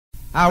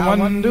I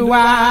wonder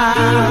why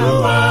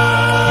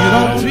you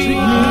don't treat me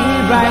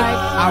right.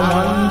 I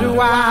wonder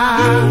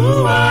why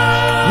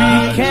we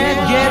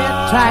can't get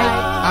tight.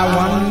 I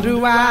wonder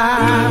why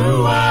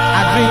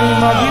I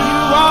dream of you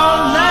all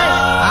night.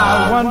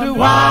 I wonder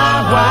why.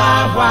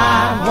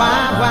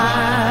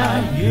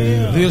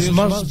 This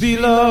must be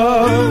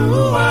love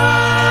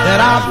that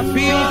I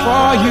feel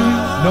for you.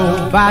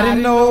 Nobody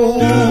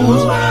knows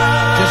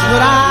just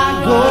what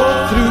I go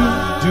through.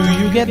 Do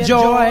you get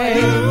joy?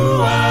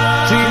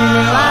 Treat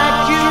me like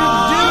you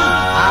do.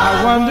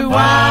 I wonder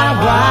why.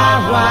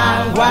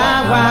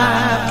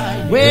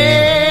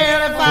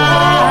 Well, if I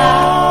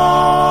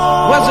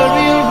was a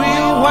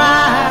real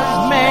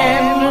wise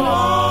man,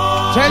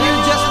 tell you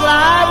just what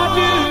I would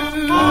do.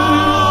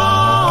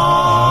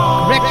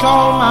 Correct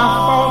all my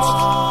faults,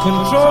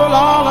 control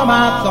all of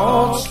my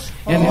thoughts,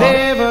 and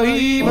never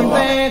even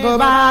think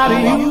about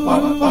you.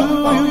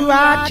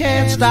 I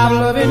can't stop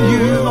loving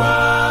you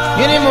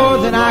any more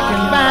than I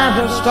can bind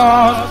the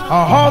stars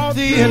or halt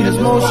the endless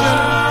motion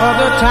of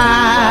the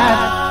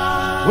tide.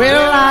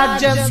 Well, I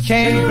just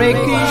can't break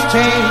these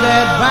chains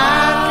that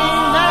bind me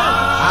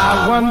now.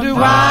 I wonder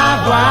why.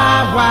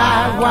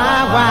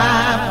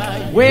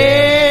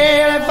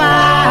 Well, if I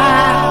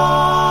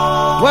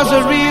was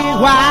a real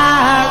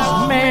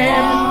wise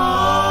man,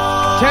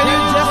 tell you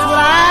just what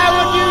I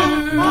would do.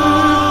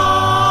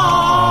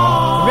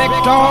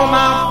 Correct all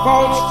my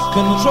faults,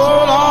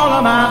 control all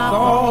of my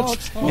thoughts,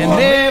 and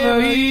never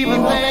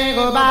even think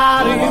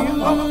about you.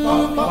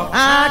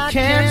 I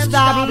can't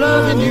stop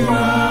loving you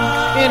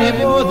any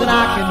more than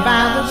I can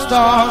bind the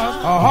stars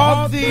or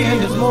halt the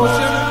endless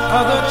motion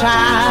of the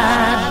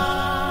tide.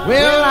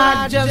 Well,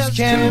 I just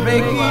can't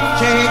break these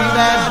chains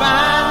that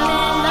bind me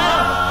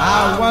now.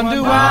 I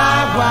wonder why.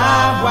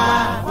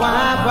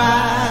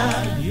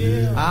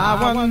 I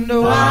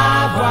wonder why.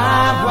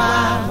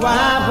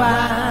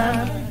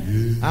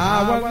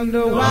 I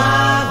wonder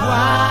why.